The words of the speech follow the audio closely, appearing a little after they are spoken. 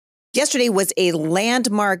Yesterday was a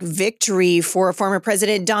landmark victory for former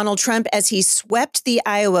President Donald Trump as he swept the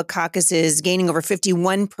Iowa caucuses, gaining over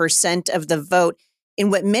 51% of the vote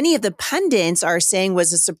in what many of the pundits are saying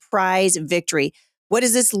was a surprise victory. What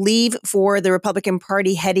does this leave for the Republican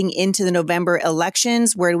Party heading into the November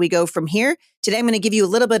elections? Where do we go from here? Today, I'm going to give you a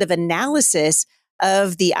little bit of analysis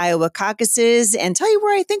of the Iowa caucuses and tell you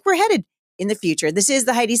where I think we're headed in the future. This is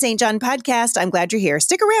the Heidi St. John podcast. I'm glad you're here.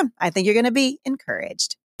 Stick around. I think you're going to be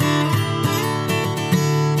encouraged.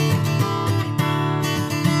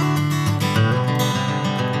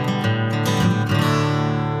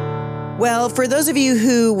 Well, for those of you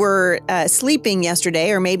who were sleeping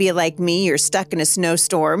yesterday, or maybe like me, you're stuck in a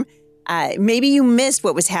snowstorm, maybe you missed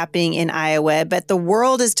what was happening in Iowa, but the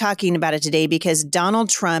world is talking about it today because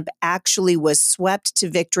Donald Trump actually was swept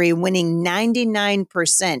to victory, winning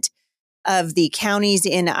 99% of the counties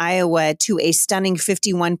in Iowa to a stunning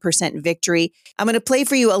 51% victory. I'm going to play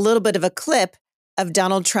for you a little bit of a clip of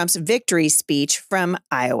Donald Trump's victory speech from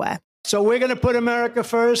Iowa. So we're going to put America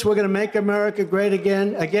first. We're going to make America great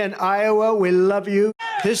again. Again, Iowa, we love you.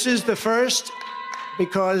 This is the first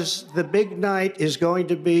because the big night is going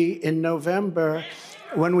to be in November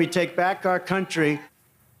when we take back our country.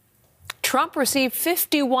 Trump received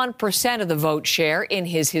 51% of the vote share in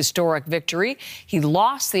his historic victory. He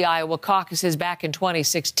lost the Iowa caucuses back in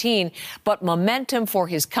 2016, but momentum for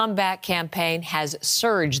his comeback campaign has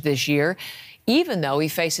surged this year, even though he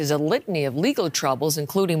faces a litany of legal troubles,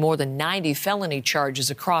 including more than 90 felony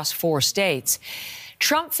charges across 4 states.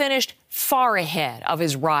 Trump finished far ahead of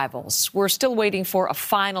his rivals. We're still waiting for a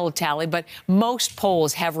final tally, but most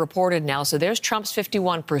polls have reported now. So there's Trump's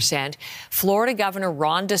 51%. Florida Governor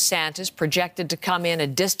Ron DeSantis projected to come in a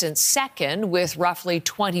distant second with roughly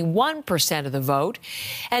 21% of the vote.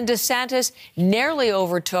 And DeSantis nearly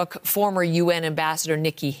overtook former UN Ambassador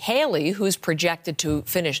Nikki Haley, who's projected to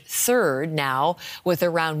finish third now with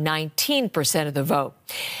around 19% of the vote.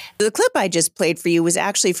 The clip I just played for you was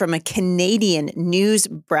actually from a Canadian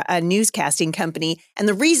newscasting company. And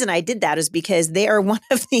the reason I did that is because they are one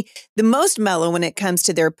of the most mellow when it comes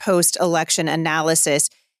to their post-election analysis.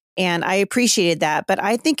 And I appreciated that. But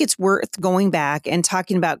I think it's worth going back and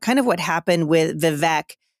talking about kind of what happened with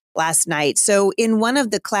Vivek last night. So in one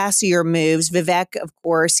of the classier moves, Vivek, of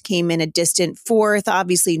course, came in a distant fourth.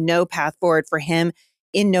 Obviously, no path forward for him.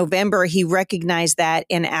 In November, he recognized that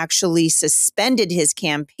and actually suspended his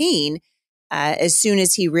campaign as soon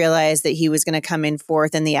as he realized that he was going to come in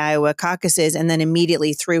fourth in the Iowa caucuses, and then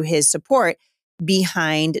immediately threw his support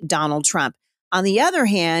behind Donald Trump. On the other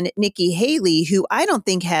hand, Nikki Haley, who I don't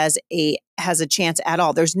think has a chance at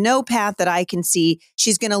all. There's no path that I can see.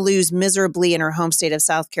 She's going to lose miserably in her home state of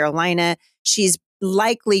South Carolina. She's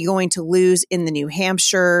likely going to lose in the New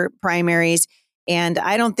Hampshire primaries. And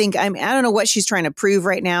I don't know what she's trying to prove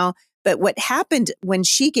right now, but what happened when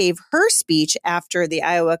she gave her speech after the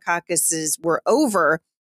Iowa caucuses were over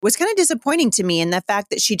was kind of disappointing to me, in the fact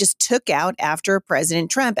that she just took out after President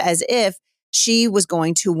Trump as if she was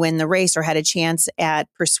going to win the race or had a chance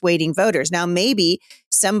at persuading voters. Now, maybe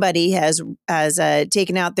somebody has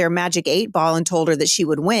taken out their magic 8-ball and told her that she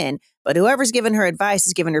would win, but whoever's given her advice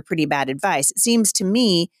has given her pretty bad advice. It seems to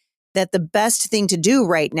me that the best thing to do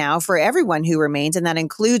right now for everyone who remains, and that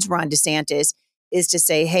includes Ron DeSantis, is to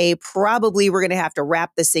say, hey, probably we're going to have to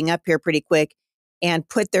wrap this thing up here pretty quick and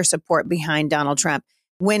put their support behind Donald Trump.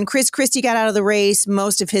 When Chris Christie got out of the race,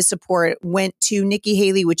 most of his support went to Nikki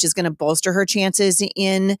Haley, which is going to bolster her chances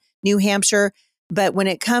in New Hampshire. But when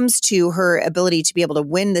it comes to her ability to be able to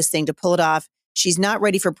win this thing, to pull it off, she's not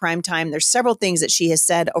ready for prime time. There's several things that she has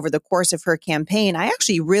said over the course of her campaign. I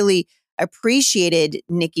actually really appreciated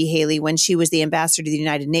Nikki Haley when she was the ambassador to the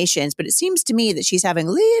United Nations, but it seems to me that she's having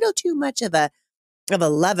a little too much of a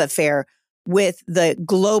love affair with the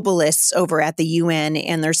globalists over at the UN.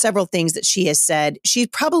 And there's several things that she has said. She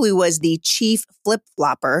probably was the chief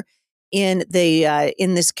flip-flopper in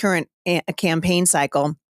this current campaign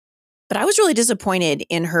cycle. But I was really disappointed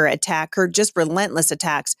in her attack, her just relentless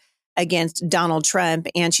attacks against Donald Trump.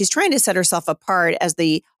 And she's trying to set herself apart as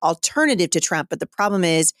the alternative to Trump. But the problem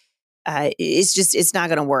is, it's not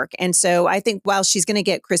going to work. And so I think while she's going to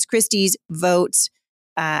get Chris Christie's votes,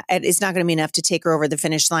 it's not going to be enough to take her over the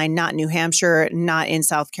finish line. Not in New Hampshire, not in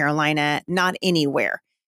South Carolina, not anywhere,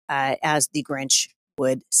 as the Grinch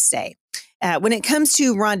would say. When it comes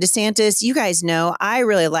to Ron DeSantis, you guys know I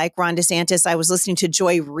really like Ron DeSantis. I was listening to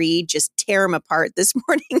Joy Reid just tear him apart this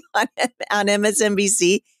morning on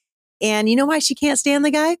MSNBC. And you know why she can't stand the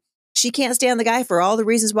guy? She can't stand the guy for all the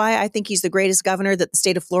reasons why I think he's the greatest governor that the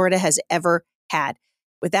state of Florida has ever had.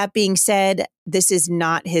 With that being said, this is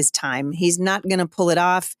not his time. He's not going to pull it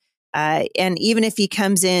off. And even if he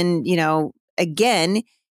comes in, again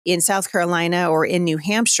in South Carolina or in New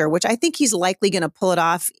Hampshire, which I think he's likely going to pull it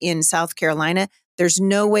off in South Carolina, there's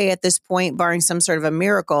no way at this point, barring some sort of a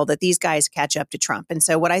miracle, that these guys catch up to Trump. And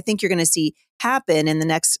so what I think you're going to see happen in the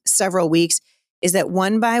next several weeks is that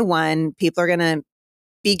one by one, people are going to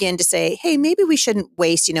begin to say, hey, maybe we shouldn't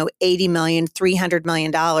waste, $80 million, $300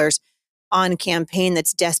 million on a campaign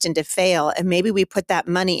that's destined to fail. And maybe we put that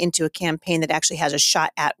money into a campaign that actually has a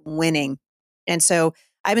shot at winning. And so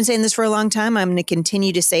I've been saying this for a long time. I'm going to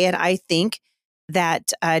continue to say it. I think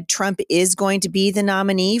that Trump is going to be the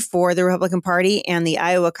nominee for the Republican Party, and the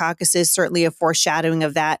Iowa caucus is certainly a foreshadowing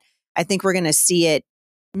of that. I think we're going to see it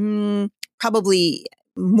probably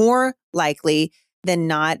more likely than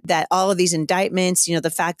not that all of these indictments, the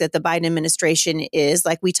fact that the Biden administration is,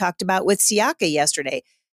 like we talked about with Siaka yesterday,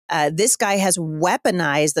 this guy has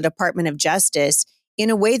weaponized the Department of Justice in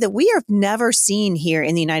a way that we have never seen here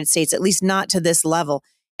in the United States, at least not to this level.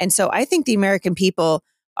 And so I think the American people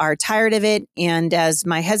are tired of it. And as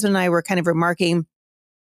my husband and I were kind of remarking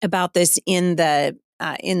about this in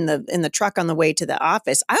the truck on the way to the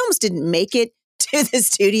office, I almost didn't make it to the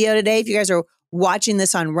studio today. If you guys are watching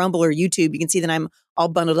this on Rumble or YouTube, you can see that I'm all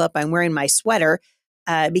bundled up. I'm wearing my sweater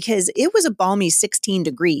because it was a balmy 16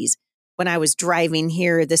 degrees when I was driving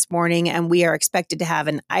here this morning, and we are expected to have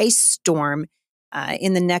an ice storm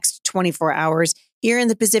in the next 24 hours. Here in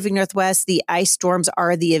the Pacific Northwest, the ice storms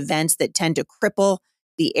are the events that tend to cripple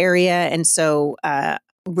the area. And so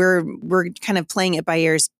we're kind of playing it by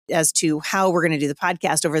ears as to how we're going to do the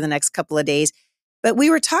podcast over the next couple of days. But we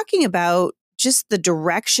were talking about just the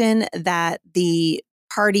direction that the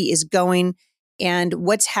party is going and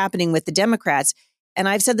what's happening with the Democrats. And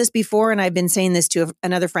I've said this before, and I've been saying this to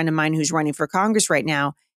another friend of mine who's running for Congress right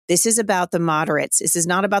now. This is about the moderates. This is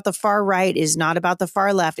not about the far right. It is not about the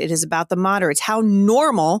far left. It is about the moderates. How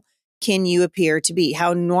normal can you appear to be?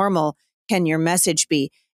 How normal can your message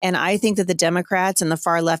be? And I think that the Democrats and the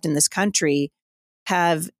far left in this country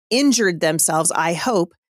have injured themselves, I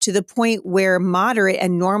hope, to the point where moderate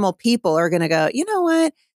and normal people are going to go, you know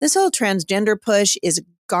what? This whole transgender push is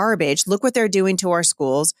garbage. Look what they're doing to our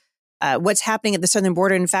schools. What's happening at the southern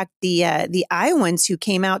border. In fact, the Iowans who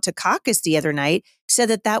came out to caucus the other night said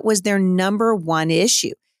that that was their number one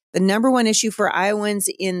issue. The number one issue for Iowans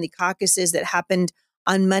in the caucuses that happened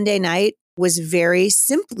on Monday night was very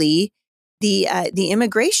simply the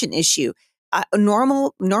immigration issue.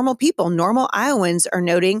 Normal people, normal Iowans are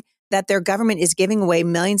noting that their government is giving away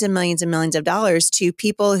millions and millions and millions of dollars to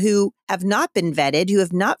people who have not been vetted, who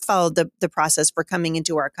have not followed the process for coming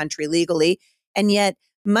into our country legally. And yet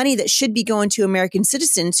money that should be going to American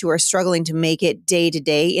citizens who are struggling to make it day to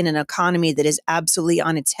day in an economy that is absolutely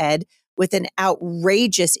on its head with an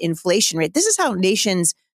outrageous inflation rate. This is how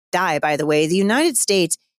nations die, by the way. The United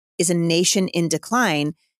States is a nation in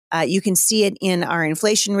decline. You can see it in our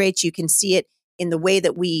inflation rates. You can see it in the way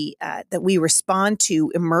that we respond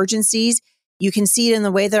to emergencies. You can see it in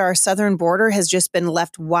the way that our southern border has just been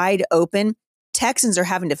left wide open. Texans are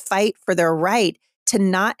having to fight for their right to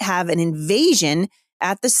not have an invasion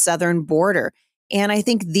at the southern border. And I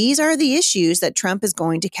think these are the issues that Trump is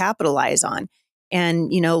going to capitalize on. And,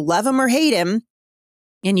 love him or hate him.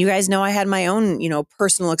 And you guys know I had my own,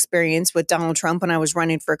 personal experience with Donald Trump when I was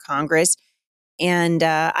running for Congress. And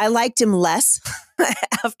I liked him less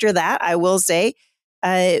after that, I will say.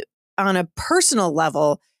 On a personal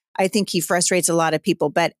level, I think he frustrates a lot of people.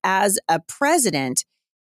 But as a president,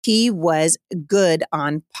 he was good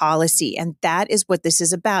on policy. And that is what this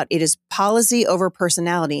is about. It is policy over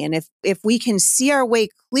personality. And if we can see our way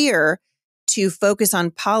clear to focus on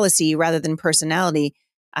policy rather than personality,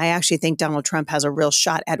 I actually think Donald Trump has a real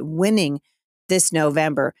shot at winning this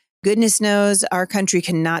November. Goodness knows our country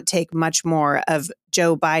cannot take much more of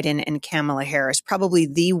Joe Biden and Kamala Harris, probably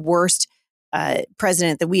the worst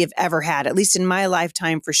president that we have ever had, at least in my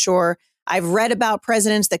lifetime for sure. I've read about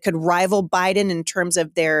presidents that could rival Biden in terms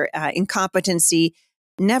of their incompetency,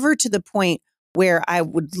 never to the point where I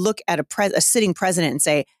would look at a sitting president and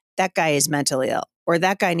say, that guy is mentally ill or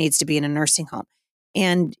that guy needs to be in a nursing home.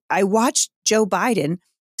 And I watched Joe Biden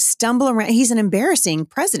stumble around. He's an embarrassing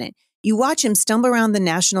president. You watch him stumble around the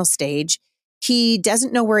national stage. He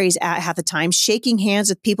doesn't know where he's at half the time, shaking hands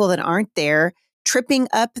with people that aren't there, tripping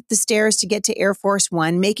up the stairs to get to Air Force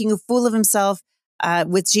One, making a fool of himself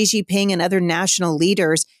with Xi Jinping and other national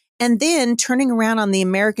leaders, and then turning around on the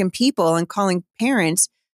American people and calling parents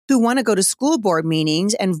who want to go to school board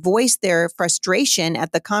meetings and voice their frustration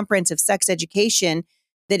at the comprehensive sex education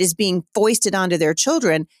that is being foisted onto their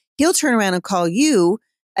children. He'll turn around and call you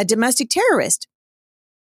a domestic terrorist.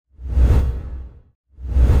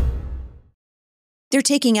 they're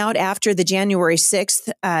taking out after the January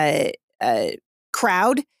 6th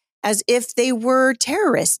crowd as if they were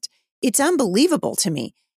terrorists. It's unbelievable to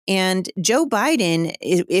me. And Joe Biden,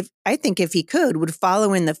 I think if he could, would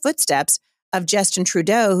follow in the footsteps of Justin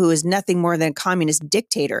Trudeau, who is nothing more than a communist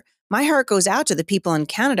dictator. My heart goes out to the people in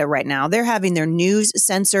Canada right now. They're having their news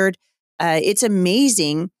censored. It's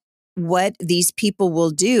amazing what these people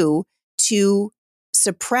will do to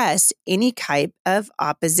suppress any type of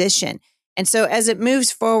opposition. And so as we move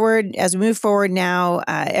forward now,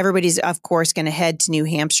 everybody's, of course, going to head to New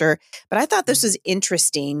Hampshire. But I thought this was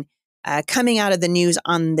interesting. Coming out of the news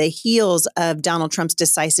on the heels of Donald Trump's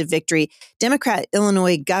decisive victory, Democrat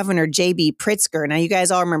Illinois Governor J.B. Pritzker. Now, you guys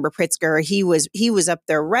all remember Pritzker. He was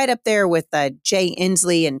right up there with Jay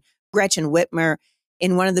Inslee and Gretchen Whitmer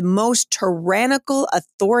in one of the most tyrannical,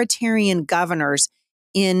 authoritarian governors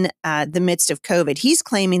in the midst of COVID. He's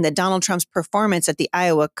claiming that Donald Trump's performance at the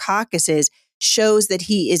Iowa caucuses shows that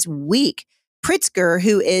he is weak. Pritzker,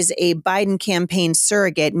 who is a Biden campaign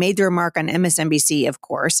surrogate, made the remark on MSNBC, of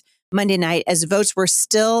course, Monday night as votes were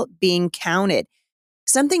still being counted.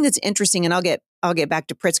 Something that's interesting, and I'll get back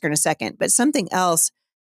to Pritzker in a second, but something else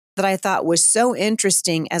that I thought was so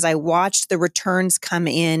interesting as I watched the returns come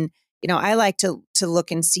in. You know, I like to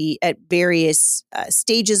look and see at various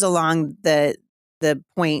stages along the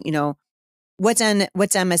point. You know, what's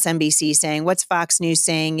MSNBC saying? What's Fox News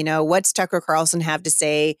saying? You know, what's Tucker Carlson have to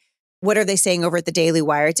say? What are they saying over at the Daily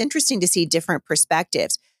Wire? It's interesting to see different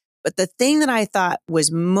perspectives. But the thing that I thought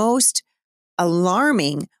was most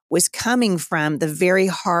alarming was coming from the very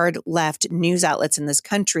hard left news outlets in this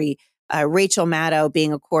country. Rachel Maddow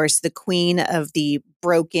being, of course, the queen of the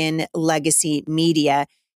broken legacy media.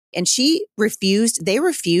 And they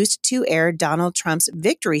refused to air Donald Trump's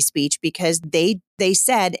victory speech because they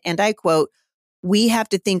said, and I quote, "We have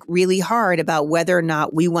to think really hard about whether or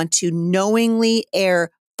not we want to knowingly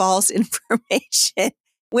air false information."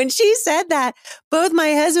 When she said that, both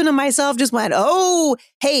my husband and myself just went, "Oh,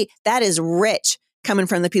 hey, that is rich," coming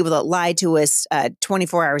from the people that lied to us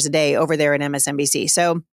 24 hours a day over there at MSNBC.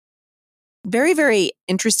 So very, very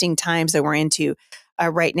interesting times that we're into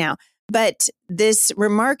right now. But this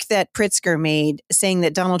remark that Pritzker made saying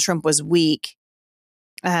that Donald Trump was weak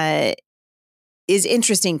is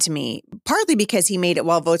interesting to me, partly because he made it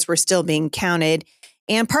while votes were still being counted,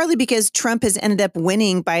 and partly because Trump has ended up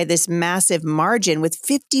winning by this massive margin with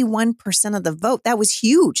 51% of the vote. That was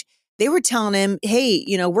huge. They were telling him, hey,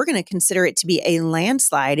 you know, we're going to consider it to be a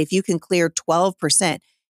landslide if you can clear 12%.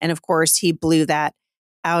 And of course, he blew that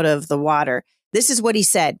out of the water. This is what he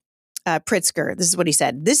said, Pritzker. This is what he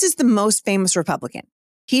said. "This is the most famous Republican.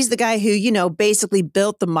 He's the guy who, you know, basically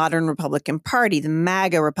built the modern Republican Party, the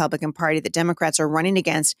MAGA Republican Party that Democrats are running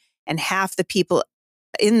against. And half the people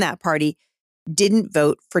in that party didn't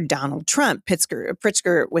vote for Donald Trump."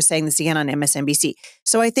 Pritzker was saying this again on MSNBC.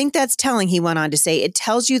 So I think that's telling, he went on to say, it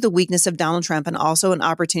tells you the weakness of Donald Trump and also an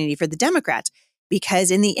opportunity for the Democrats.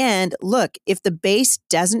 Because in the end, look, if the base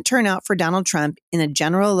doesn't turn out for Donald Trump in a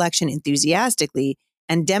general election enthusiastically,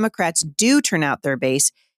 and Democrats do turn out their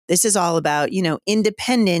base, this is all about, you know,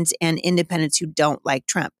 independents and independents who don't like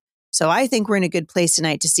Trump. So I think we're in a good place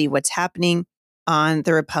tonight to see what's happening on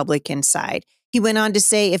the Republican side. He went on to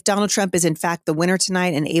say, if Donald Trump is in fact the winner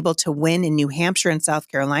tonight and able to win in New Hampshire and South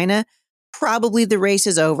Carolina, probably the race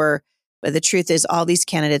is over. But the truth is all these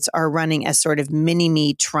candidates are running as sort of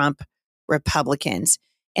mini-me Trump Republicans.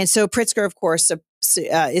 And so Pritzker, of course,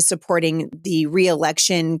 is supporting the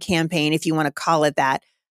re-election campaign, if you want to call it that,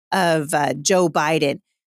 of Joe Biden.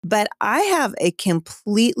 But I have a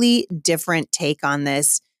completely different take on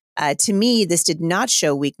this. To me, this did not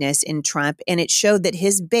show weakness in Trump, and it showed that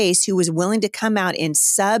his base, who was willing to come out in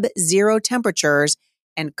sub-zero temperatures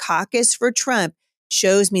and caucus for Trump,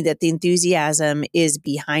 shows me that the enthusiasm is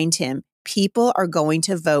behind him. People are going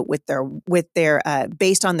to vote with their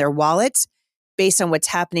based on their wallets, based on what's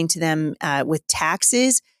happening to them with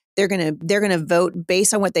taxes. They're gonna vote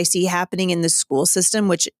based on what they see happening in the school system,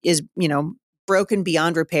 which is, you know, broken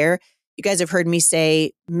beyond repair. You guys have heard me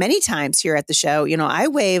say many times here at the show, you know, I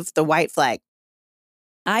wave the white flag.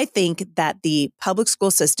 I think that the public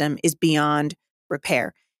school system is beyond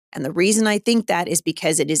repair. And the reason I think that is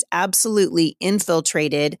because it is absolutely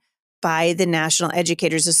infiltrated by the National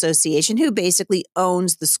Educators Association, who basically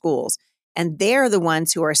owns the schools. And they're the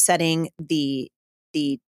ones who are setting the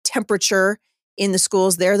temperature in the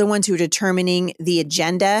schools. They're the ones who are determining the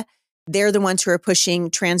agenda. They're the ones who are pushing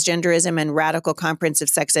transgenderism and radical comprehensive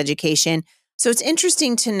sex education. So it's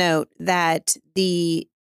interesting to note that the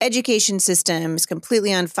education system is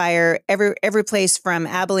completely on fire. Every place from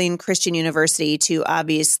Abilene Christian University to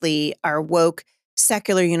obviously our woke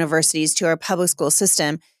secular universities to our public school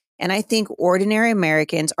system. And I think ordinary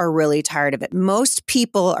Americans are really tired of it. Most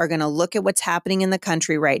people are going to look at what's happening in the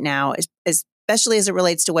country right now, especially as it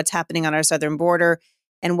relates to what's happening on our southern border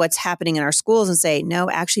and what's happening in our schools, and say, no,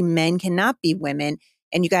 actually, men cannot be women.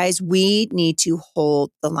 And you guys, we need to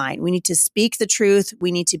hold the line. We need to speak the truth.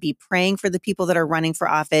 We need to be praying for the people that are running for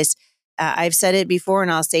office. I've said it before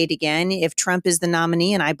and I'll say it again. If Trump is the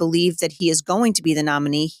nominee, and I believe that he is going to be the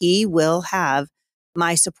nominee, he will have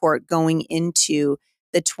my support going into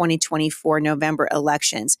the 2024 November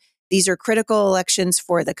elections. These are critical elections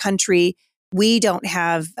for the country. We don't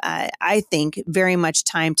have, I think, very much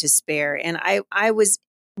time to spare. And I was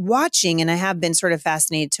watching, and I have been sort of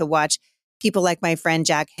fascinated to watch people like my friend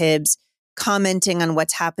Jack Hibbs commenting on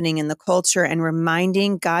what's happening in the culture and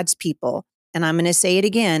reminding God's people, and I'm going to say it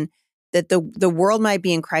again, that the world might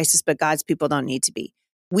be in crisis, but God's people don't need to be.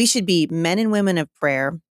 We should be men and women of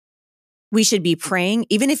prayer. We should be praying.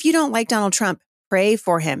 Even if you don't like Donald Trump, pray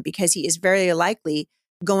for him, because he is very likely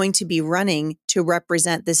going to be running to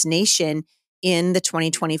represent this nation in the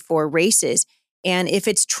 2024 races. And if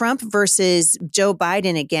it's Trump versus Joe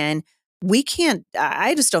Biden again,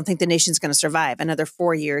 I just don't think the nation's going to survive another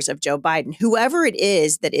 4 years of Joe Biden. Whoever it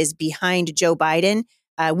is that is behind Joe Biden,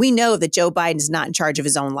 we know that Joe Biden's not in charge of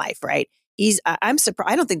his own life, right? I'm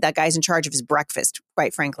surprised. I don't think that guy's in charge of his breakfast,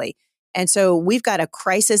 quite frankly. And so we've got a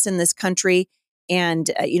crisis in this country.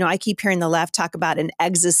 And, I keep hearing the left talk about an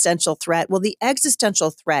existential threat. Well, the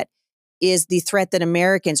existential threat is the threat that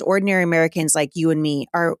Americans, ordinary Americans like you and me,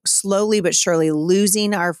 are slowly but surely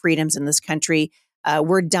losing our freedoms in this country.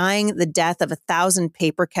 We're dying the death of 1,000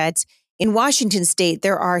 paper cuts. In Washington state,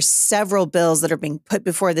 there are several bills that are being put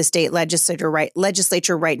before the state legislature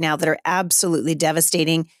right now that are absolutely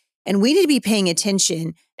devastating. And we need to be paying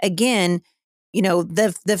attention. Again,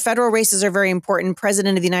 the federal races are very important.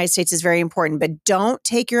 President of the United States is very important, but don't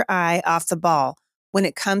take your eye off the ball when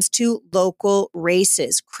it comes to local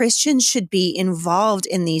races. Christians should be involved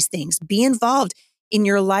in these things. Be involved in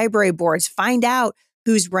your library boards. Find out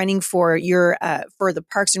who's running for for the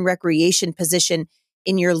Parks and Recreation position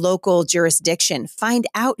in your local jurisdiction. Find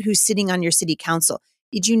out who's sitting on your city council.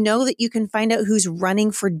 Did you know that you can find out who's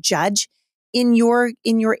running for judge in your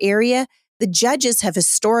area? The judges have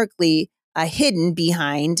historically hidden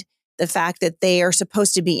behind the fact that they are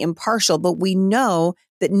supposed to be impartial, but we know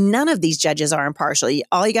that none of these judges are impartial.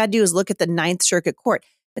 All you got to do is look at the Ninth Circuit Court.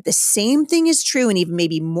 But the same thing is true, and even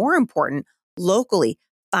maybe more important, locally.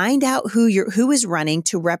 Find out who is running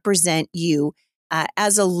to represent you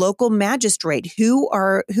as a local magistrate. Who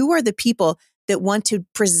are the people that want to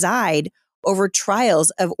preside over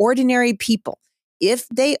trials of ordinary people? If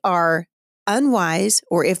they are unwise,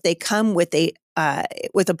 or if they come with a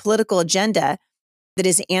political agenda that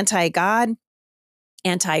is anti-God,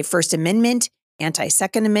 anti-First Amendment,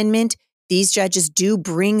 anti-Second Amendment, these judges do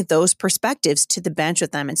bring those perspectives to the bench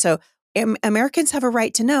with them. And so Americans have a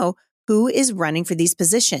right to know who is running for these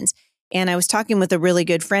positions. And I was talking with a really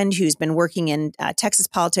good friend who's been working in Texas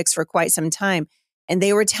politics for quite some time. And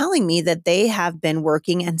they were telling me that they have been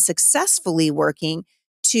working and successfully working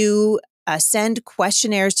to send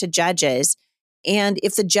questionnaires to judges. And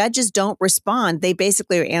if the judges don't respond, they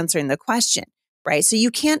basically are answering the question, right? So you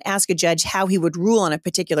can't ask a judge how he would rule on a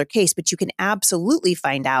particular case, but you can absolutely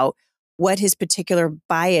find out what his particular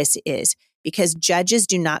bias is, because judges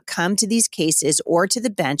do not come to these cases or to the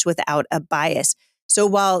bench without a bias. So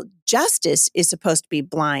while justice is supposed to be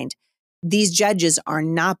blind, these judges are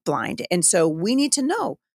not blind. And so we need to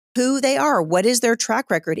know who they are. What is their track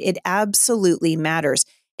record? It absolutely matters.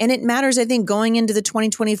 And it matters, I think, going into the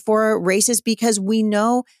 2024 races, because we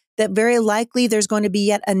know that very likely there's going to be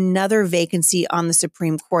yet another vacancy on the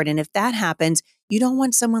Supreme Court. And if that happens, you don't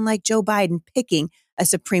want someone like Joe Biden picking a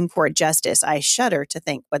Supreme Court justice. I shudder to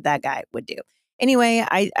think what that guy would do. Anyway,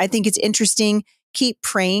 I think it's interesting. Keep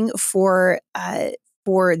praying for the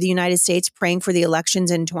United States, praying for the elections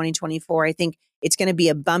in 2024. I think it's going to be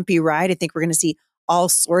a bumpy ride. I think we're going to see all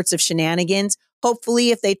sorts of shenanigans. Hopefully,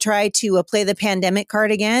 if they try to play the pandemic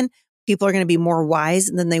card again, people are going to be more wise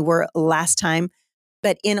than they were last time.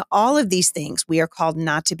 But in all of these things, we are called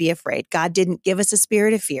not to be afraid. God didn't give us a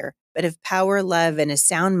spirit of fear, but of power, love, and a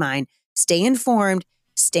sound mind. Stay informed,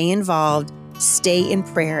 stay involved, stay in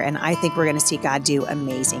prayer, and I think we're going to see God do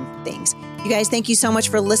amazing things. You guys, thank you so much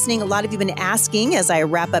for listening. A lot of you have been asking as I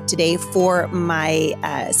wrap up today for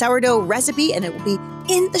my sourdough recipe, and it will be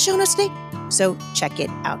in the show notes today. So check it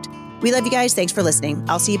out. We love you guys. Thanks for listening.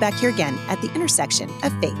 I'll see you back here again at the intersection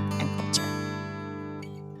of faith and